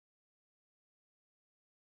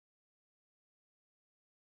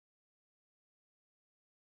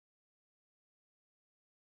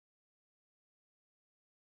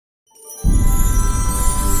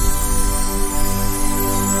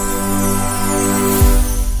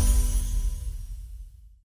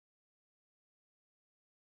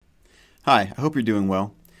Hi, I hope you're doing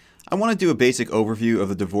well. I want to do a basic overview of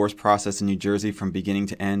the divorce process in New Jersey from beginning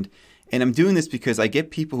to end, and I'm doing this because I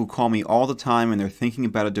get people who call me all the time and they're thinking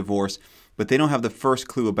about a divorce, but they don't have the first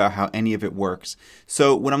clue about how any of it works.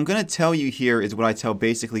 So what I'm going to tell you here is what I tell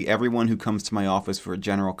basically everyone who comes to my office for a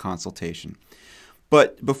general consultation.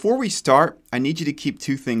 But before we start, I need you to keep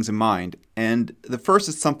two things in mind, and the first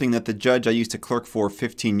is something that the judge I used to clerk for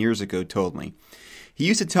 15 years ago told me. He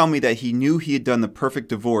used to tell me that he knew he had done the perfect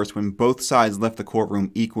divorce when both sides left the courtroom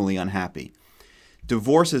equally unhappy.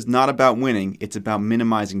 Divorce is not about winning, it's about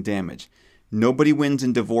minimizing damage. Nobody wins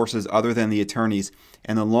in divorces other than the attorneys,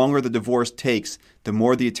 and the longer the divorce takes, the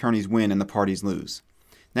more the attorneys win and the parties lose.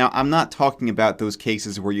 Now, I'm not talking about those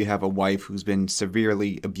cases where you have a wife who's been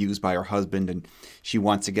severely abused by her husband and she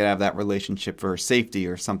wants to get out of that relationship for her safety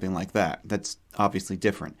or something like that. That's obviously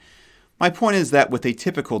different. My point is that with a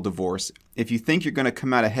typical divorce, if you think you're going to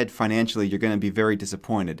come out ahead financially, you're going to be very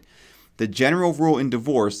disappointed. The general rule in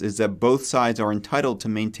divorce is that both sides are entitled to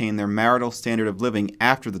maintain their marital standard of living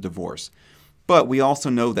after the divorce. But we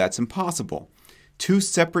also know that's impossible. Two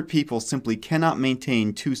separate people simply cannot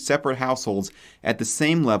maintain two separate households at the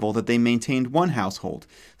same level that they maintained one household,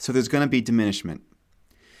 so there's going to be diminishment.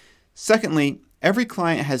 Secondly, every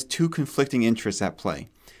client has two conflicting interests at play.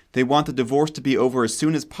 They want the divorce to be over as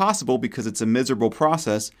soon as possible because it's a miserable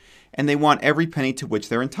process, and they want every penny to which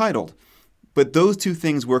they're entitled. But those two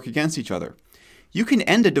things work against each other. You can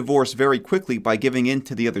end a divorce very quickly by giving in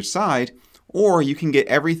to the other side, or you can get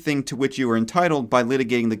everything to which you are entitled by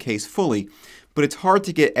litigating the case fully, but it's hard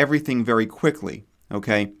to get everything very quickly,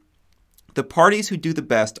 okay? The parties who do the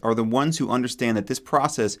best are the ones who understand that this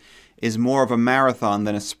process is more of a marathon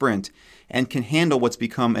than a sprint and can handle what's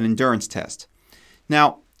become an endurance test.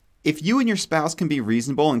 Now, if you and your spouse can be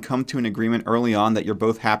reasonable and come to an agreement early on that you're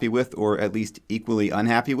both happy with or at least equally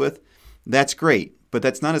unhappy with, that's great, but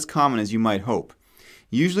that's not as common as you might hope.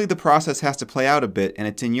 Usually the process has to play out a bit, and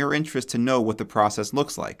it's in your interest to know what the process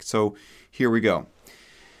looks like. So here we go.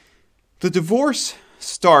 The divorce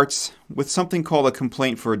starts with something called a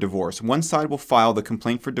complaint for a divorce. One side will file the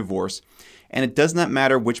complaint for divorce, and it does not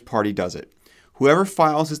matter which party does it. Whoever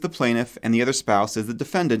files is the plaintiff and the other spouse is the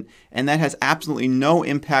defendant, and that has absolutely no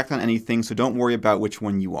impact on anything, so don't worry about which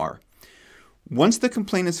one you are. Once the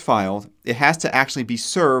complaint is filed, it has to actually be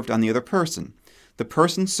served on the other person. The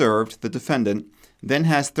person served, the defendant, then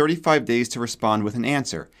has 35 days to respond with an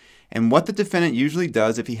answer. And what the defendant usually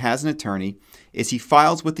does if he has an attorney is he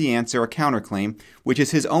files with the answer a counterclaim, which is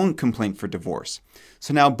his own complaint for divorce.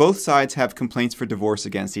 So now both sides have complaints for divorce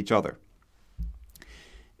against each other.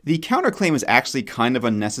 The counterclaim is actually kind of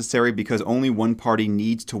unnecessary because only one party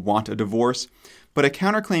needs to want a divorce, but a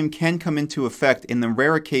counterclaim can come into effect in the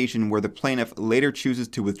rare occasion where the plaintiff later chooses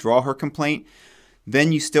to withdraw her complaint.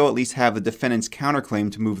 Then you still at least have the defendant's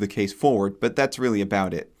counterclaim to move the case forward, but that's really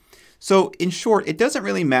about it. So in short, it doesn't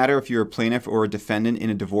really matter if you're a plaintiff or a defendant in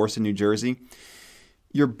a divorce in New Jersey.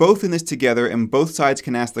 You're both in this together and both sides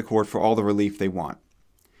can ask the court for all the relief they want.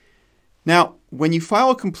 Now, when you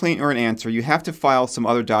file a complaint or an answer, you have to file some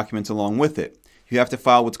other documents along with it. You have to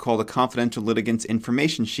file what's called a confidential litigant's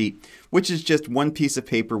information sheet, which is just one piece of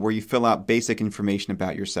paper where you fill out basic information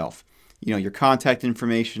about yourself. You know, your contact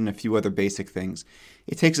information, a few other basic things.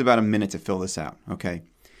 It takes about a minute to fill this out, okay?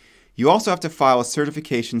 You also have to file a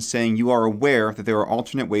certification saying you are aware that there are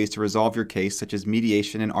alternate ways to resolve your case, such as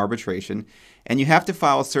mediation and arbitration, and you have to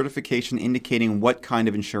file a certification indicating what kind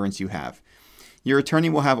of insurance you have. Your attorney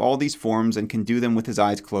will have all these forms and can do them with his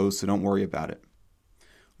eyes closed, so don't worry about it.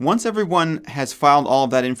 Once everyone has filed all of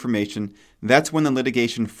that information, that's when the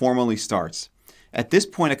litigation formally starts. At this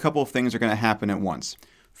point, a couple of things are going to happen at once.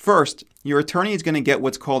 First, your attorney is going to get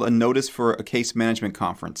what's called a notice for a case management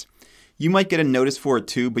conference. You might get a notice for it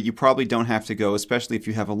too, but you probably don't have to go, especially if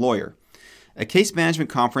you have a lawyer. A case management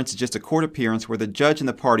conference is just a court appearance where the judge and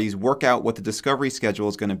the parties work out what the discovery schedule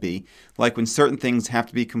is going to be, like when certain things have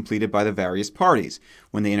to be completed by the various parties,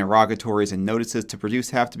 when the interrogatories and notices to produce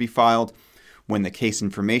have to be filed, when the case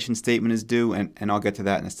information statement is due, and I'll get to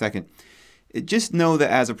that in a second. Just know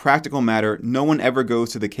that as a practical matter, no one ever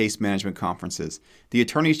goes to the case management conferences. The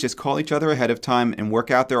attorneys just call each other ahead of time and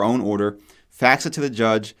work out their own order, fax it to the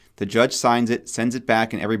judge signs it, sends it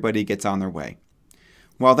back, and everybody gets on their way.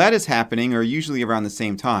 While that is happening, or usually around the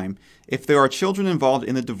same time, if there are children involved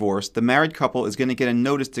in the divorce, the married couple is going to get a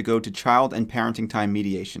notice to go to child and parenting time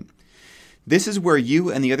mediation. This is where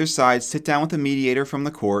you and the other side sit down with a mediator from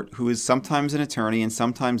the court, who is sometimes an attorney and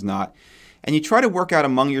sometimes not, and you try to work out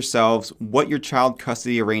among yourselves what your child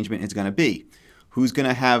custody arrangement is going to be. Who's going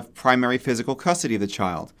to have primary physical custody of the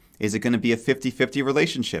child? Is it going to be a 50-50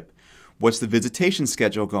 relationship? What's the visitation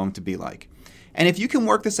schedule going to be like? And if you can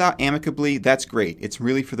work this out amicably, that's great. It's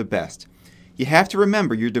really for the best. You have to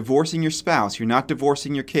remember you're divorcing your spouse, you're not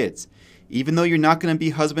divorcing your kids. Even though you're not going to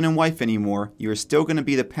be husband and wife anymore, you are still going to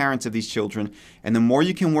be the parents of these children, and the more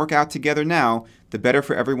you can work out together now, the better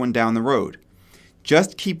for everyone down the road.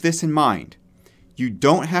 Just keep this in mind. You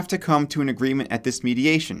don't have to come to an agreement at this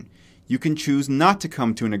mediation. You can choose not to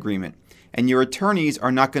come to an agreement, and your attorneys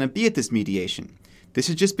are not going to be at this mediation. This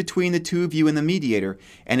is just between the two of you and the mediator,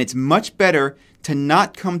 and it's much better to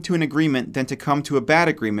not come to an agreement than to come to a bad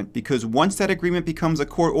agreement, because once that agreement becomes a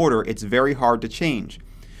court order, it's very hard to change.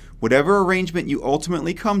 Whatever arrangement you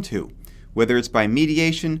ultimately come to, whether it's by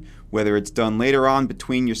mediation, whether it's done later on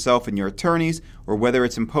between yourself and your attorneys, or whether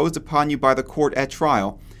it's imposed upon you by the court at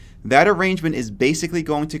trial, that arrangement is basically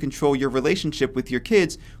going to control your relationship with your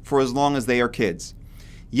kids for as long as they are kids.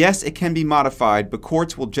 Yes, it can be modified, but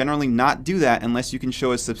courts will generally not do that unless you can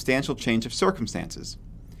show a substantial change of circumstances.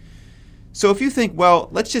 So if you think, well,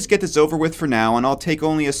 let's just get this over with for now, and I'll take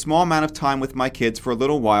only a small amount of time with my kids for a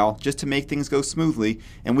little while just to make things go smoothly,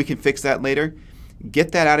 and we can fix that later,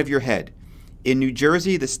 get that out of your head. In New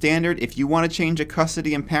Jersey, the standard, if you want to change a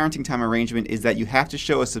custody and parenting time arrangement, is that you have to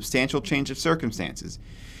show a substantial change of circumstances.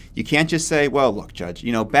 You can't just say, well, look, Judge,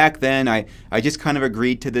 back then I just kind of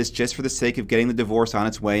agreed to this just for the sake of getting the divorce on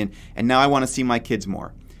its way, and now I want to see my kids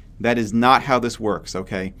more. That is not how this works,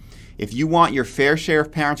 okay? If you want your fair share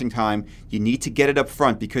of parenting time, you need to get it up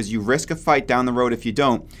front, because you risk a fight down the road if you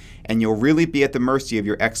don't, and you'll really be at the mercy of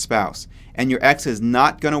your ex-spouse. And your ex is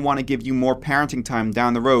not going to want to give you more parenting time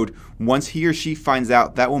down the road. Once he or she finds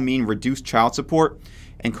out, that will mean reduced child support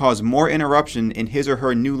and cause more interruption in his or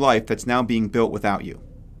her new life that's now being built without you.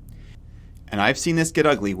 And I've seen this get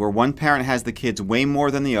ugly, where one parent has the kids way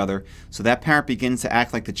more than the other, so that parent begins to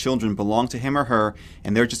act like the children belong to him or her,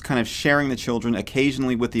 and they're just kind of sharing the children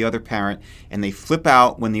occasionally with the other parent, and they flip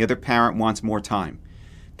out when the other parent wants more time.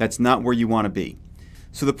 That's not where you want to be.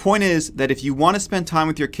 So the point is that if you want to spend time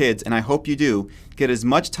with your kids, and I hope you do, get as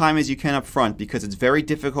much time as you can up front, because it's very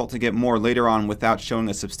difficult to get more later on without showing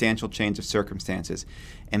a substantial change of circumstances.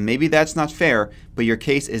 And maybe that's not fair, but your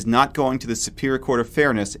case is not going to the Superior Court of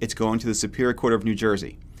Fairness, it's going to the Superior Court of New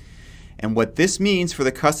Jersey. And what this means for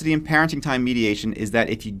the custody and parenting time mediation is that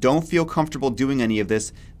if you don't feel comfortable doing any of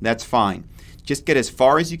this, that's fine. Just get as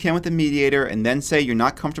far as you can with the mediator, and then say you're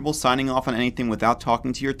not comfortable signing off on anything without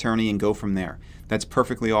talking to your attorney, and go from there. That's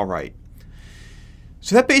perfectly all right.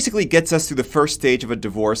 So that basically gets us through the first stage of a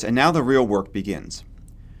divorce, and now the real work begins.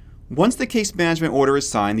 Once the case management order is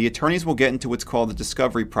signed, the attorneys will get into what's called the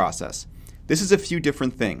discovery process. This is a few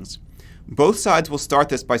different things. Both sides will start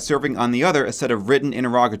this by serving on the other a set of written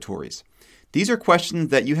interrogatories. These are questions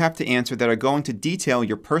that you have to answer that are going to detail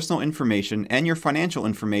your personal information and your financial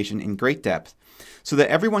information in great depth, so that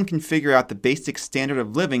everyone can figure out the basic standard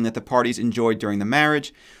of living that the parties enjoyed during the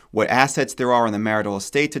marriage, what assets there are in the marital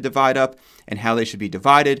estate to divide up, and how they should be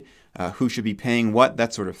divided, who should be paying what,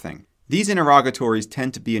 that sort of thing. These interrogatories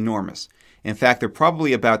tend to be enormous. In fact, they're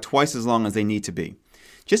probably about twice as long as they need to be.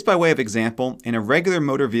 Just by way of example, in a regular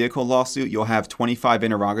motor vehicle lawsuit, you'll have 25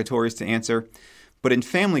 interrogatories to answer. But in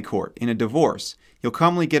family court, in a divorce, you'll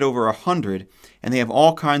commonly get over 100, and they have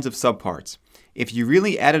all kinds of subparts. If you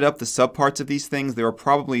really added up the subparts of these things, there are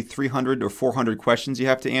probably 300 or 400 questions you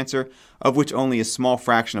have to answer, of which only a small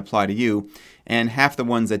fraction apply to you, and half the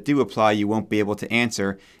ones that do apply you won't be able to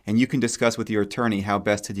answer, and you can discuss with your attorney how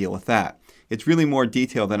best to deal with that. It's really more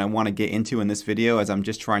detail than I want to get into in this video, as I'm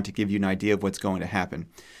just trying to give you an idea of what's going to happen.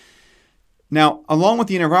 Now, along with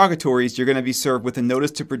the interrogatories, you're going to be served with a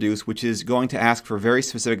notice to produce, which is going to ask for very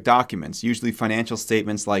specific documents, usually financial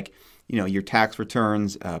statements like, your tax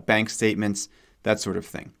returns, bank statements, that sort of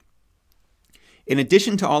thing. In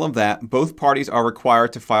addition to all of that, both parties are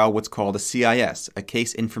required to file what's called a CIS, a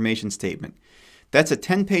case information statement. That's a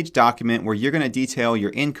 10-page document where you're going to detail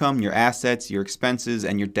your income, your assets, your expenses,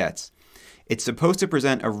 and your debts. It's supposed to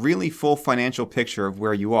present a really full financial picture of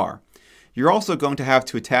where you are. You're also going to have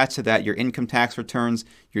to attach to that your income tax returns,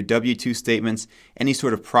 your W-2 statements, any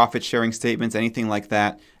sort of profit sharing statements, anything like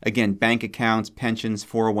that. Again, bank accounts, pensions,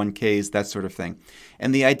 401ks, that sort of thing.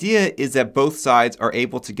 And the idea is that both sides are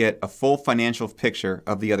able to get a full financial picture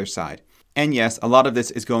of the other side. And yes, a lot of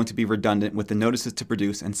this is going to be redundant with the notices to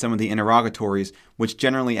produce and some of the interrogatories, which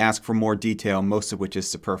generally ask for more detail, most of which is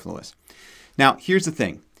superfluous. Now, here's the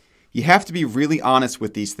thing. You have to be really honest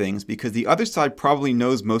with these things, because the other side probably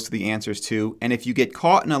knows most of the answers too, and if you get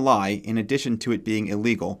caught in a lie, in addition to it being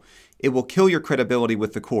illegal, it will kill your credibility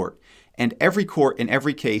with the court. And every court in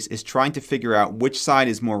every case is trying to figure out which side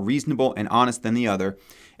is more reasonable and honest than the other,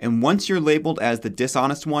 And once you're labeled as the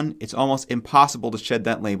dishonest one, it's almost impossible to shed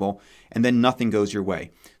that label, and then nothing goes your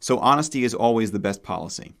way. So honesty is always the best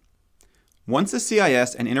policy. Once the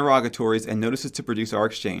CIS and interrogatories and notices to produce are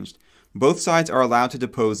exchanged, both sides are allowed to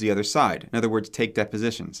depose the other side, in other words, take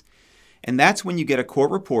depositions. And that's when you get a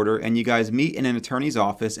court reporter and you guys meet in an attorney's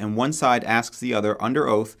office and one side asks the other under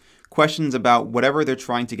oath questions about whatever they're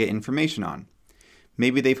trying to get information on.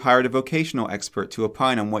 Maybe they've hired a vocational expert to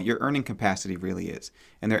opine on what your earning capacity really is,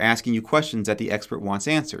 and they're asking you questions that the expert wants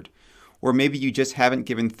answered. Or maybe you just haven't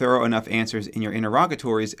given thorough enough answers in your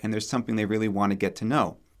interrogatories and there's something they really want to get to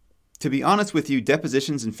know. To be honest with you,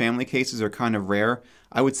 depositions in family cases are kind of rare.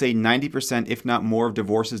 I would say 90%, if not more, of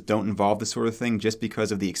divorces don't involve this sort of thing just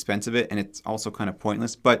because of the expense of it, and it's also kind of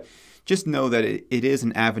pointless. But just know that it is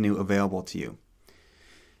an avenue available to you.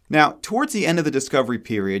 Now, towards the end of the discovery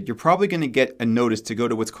period, you're probably going to get a notice to go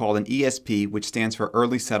to what's called an ESP, which stands for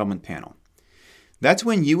Early Settlement Panel. That's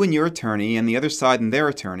when you and your attorney and the other side and their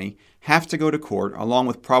attorney have to go to court, along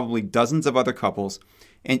with probably dozens of other couples,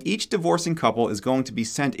 and each divorcing couple is going to be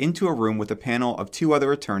sent into a room with a panel of two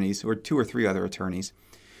other attorneys, or 2 or 3 other attorneys,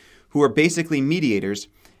 who are basically mediators,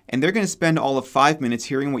 and they're going to spend all of 5 minutes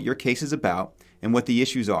hearing what your case is about and what the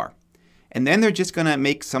issues are. And then they're just going to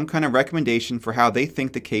make some kind of recommendation for how they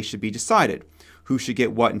think the case should be decided. Who should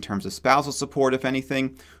get what in terms of spousal support, if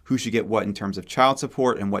anything, who should get what in terms of child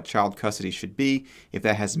support and what child custody should be, if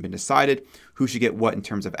that hasn't been decided, who should get what in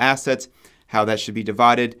terms of assets, how that should be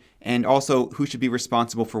divided, and also who should be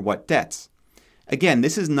responsible for what debts. Again,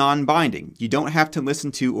 this is non-binding. You don't have to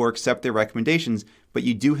listen to or accept their recommendations, but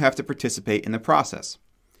you do have to participate in the process.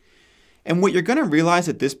 And what you're going to realize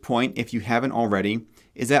at this point, if you haven't already,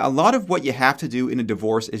 is that a lot of what you have to do in a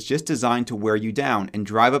divorce is just designed to wear you down and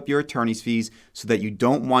drive up your attorney's fees so that you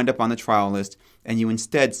don't wind up on the trial list and you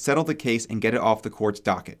instead settle the case and get it off the court's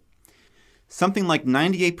docket. Something like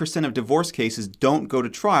 98% of divorce cases don't go to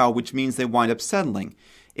trial, which means they wind up settling.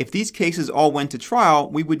 If these cases all went to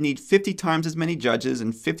trial, we would need 50 times as many judges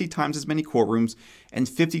and 50 times as many courtrooms and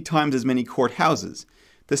 50 times as many courthouses.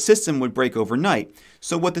 The system would break overnight.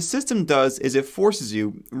 So what the system does is it forces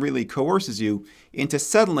you, really coerces you, into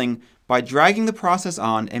settling by dragging the process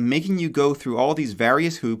on and making you go through all these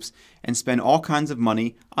various hoops and spend all kinds of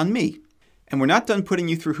money on me. And we're not done putting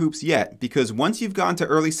you through hoops yet, because once you've gone to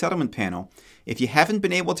early settlement panel, if you haven't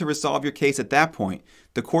been able to resolve your case at that point,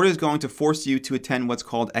 the court is going to force you to attend what's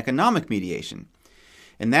called economic mediation.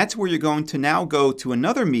 And that's where you're going to now go to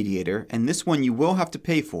another mediator, and this one you will have to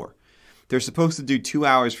pay for. They're supposed to do 2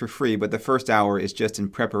 hours for free, but the first hour is just in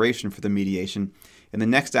preparation for the mediation, and the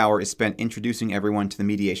next hour is spent introducing everyone to the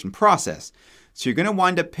mediation process. So you're going to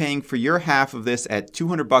wind up paying for your half of this at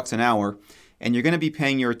 $200 an hour, and you're going to be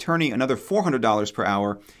paying your attorney another $400 per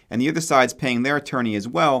hour, and the other side's paying their attorney as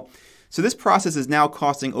well. So this process is now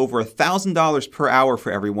costing over $1,000 per hour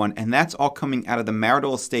for everyone, and that's all coming out of the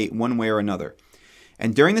marital estate one way or another.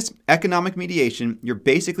 And during this economic mediation, you're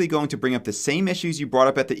basically going to bring up the same issues you brought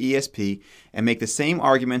up at the ESP and make the same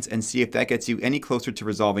arguments and see if that gets you any closer to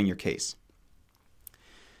resolving your case.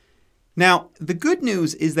 Now, the good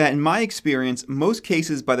news is that in my experience, most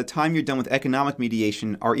cases by the time you're done with economic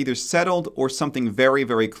mediation are either settled or something very,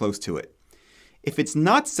 very close to it. If it's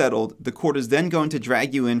not settled, the court is then going to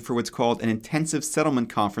drag you in for what's called an intensive settlement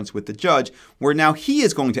conference with the judge, where now he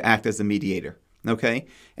is going to act as the mediator. Okay?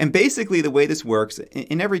 And basically the way this works,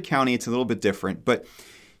 in every county it's a little bit different, but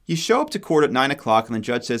you show up to court at 9 o'clock and the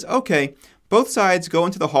judge says, okay, both sides go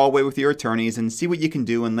into the hallway with your attorneys and see what you can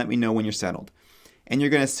do and let me know when you're settled. And you're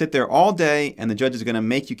going to sit there all day and the judge is going to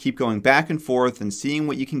make you keep going back and forth and seeing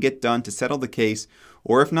what you can get done to settle the case,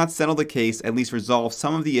 or if not settle the case, at least resolve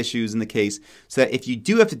some of the issues in the case so that if you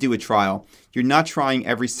do have to do a trial, you're not trying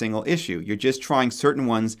every single issue. You're just trying certain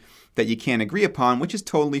ones that you can't agree upon, which is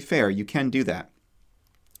totally fair. You can do that.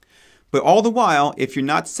 But all the while, if you're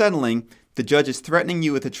not settling, the judge is threatening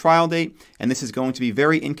you with a trial date, and this is going to be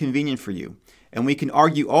very inconvenient for you. And we can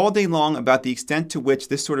argue all day long about the extent to which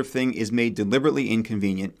this sort of thing is made deliberately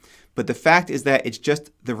inconvenient, but the fact is that it's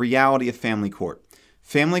just the reality of family court.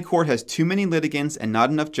 Family court has too many litigants and not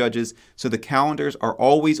enough judges, so the calendars are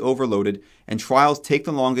always overloaded, and trials take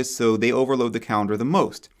the longest, so they overload the calendar the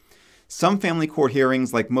most. Some family court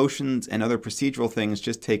hearings, like motions and other procedural things,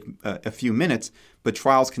 just take a few minutes, but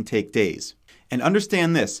trials can take days. And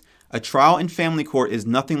understand this, a trial in family court is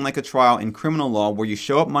nothing like a trial in criminal law where you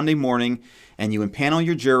show up Monday morning and you impanel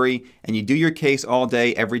your jury and you do your case all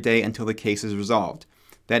day, every day until the case is resolved.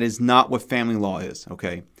 That is not what family law is,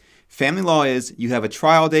 okay? Family law is you have a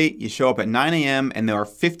trial date, you show up at 9 a.m. and there are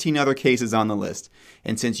 15 other cases on the list.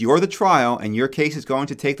 And since you're the trial and your case is going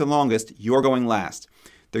to take the longest, you're going last.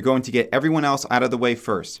 They're going to get everyone else out of the way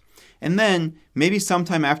first. And then, maybe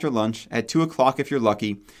sometime after lunch, at 2 o'clock if you're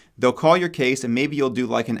lucky, they'll call your case and maybe you'll do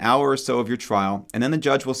like an hour or so of your trial, and then the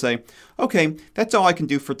judge will say, okay, that's all I can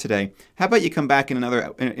do for today. How about you come back in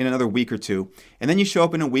another week or two? And then you show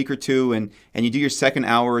up in a week or two and you do your second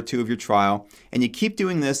hour or two of your trial, and you keep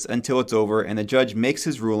doing this until it's over and the judge makes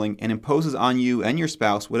his ruling and imposes on you and your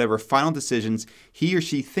spouse whatever final decisions he or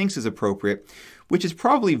she thinks is appropriate, which is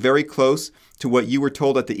probably very close to what you were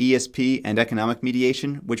told at the ESP and economic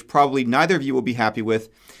mediation, which probably neither of you will be happy with,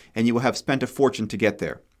 and you will have spent a fortune to get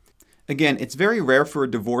there. Again, it's very rare for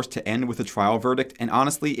a divorce to end with a trial verdict, and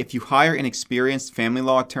honestly, if you hire an experienced family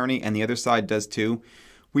law attorney and the other side does too,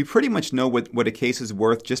 we pretty much know what a case is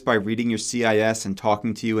worth just by reading your CIS and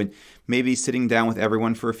talking to you and maybe sitting down with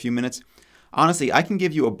everyone for a few minutes. Honestly, I can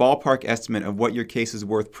give you a ballpark estimate of what your case is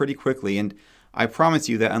worth pretty quickly, and I promise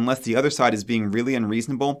you that unless the other side is being really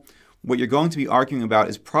unreasonable, what you're going to be arguing about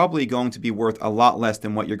is probably going to be worth a lot less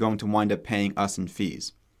than what you're going to wind up paying us in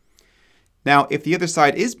fees. Now, if the other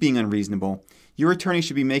side is being unreasonable, your attorney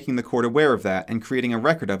should be making the court aware of that and creating a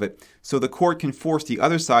record of it so the court can force the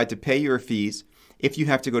other side to pay your fees if you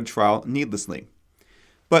have to go to trial needlessly.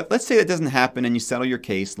 But let's say that doesn't happen and you settle your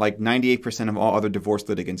case like 98% of all other divorce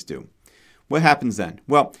litigants do. What happens then?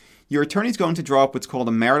 Well, your attorney is going to draw up what's called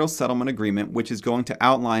a marital settlement agreement, which is going to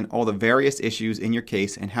outline all the various issues in your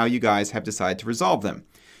case and how you guys have decided to resolve them.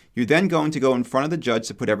 You're then going to go in front of the judge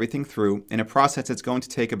to put everything through in a process that's going to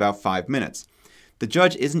take about 5 minutes. The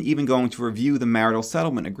judge isn't even going to review the marital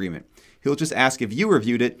settlement agreement. He'll just ask if you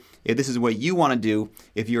reviewed it, if this is what you want to do,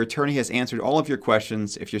 if your attorney has answered all of your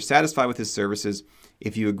questions, if you're satisfied with his services,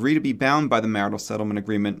 if you agree to be bound by the marital settlement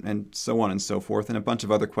agreement, and so on and so forth, and a bunch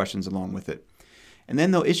of other questions along with it. And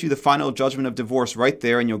then they'll issue the final judgment of divorce right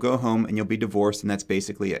there, and you'll go home and you'll be divorced, and that's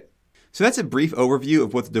basically it. So that's a brief overview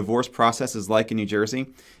of what the divorce process is like in New Jersey.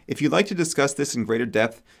 If you'd like to discuss this in greater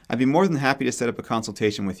depth, I'd be more than happy to set up a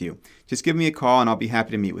consultation with you. Just give me a call and I'll be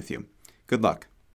happy to meet with you. Good luck.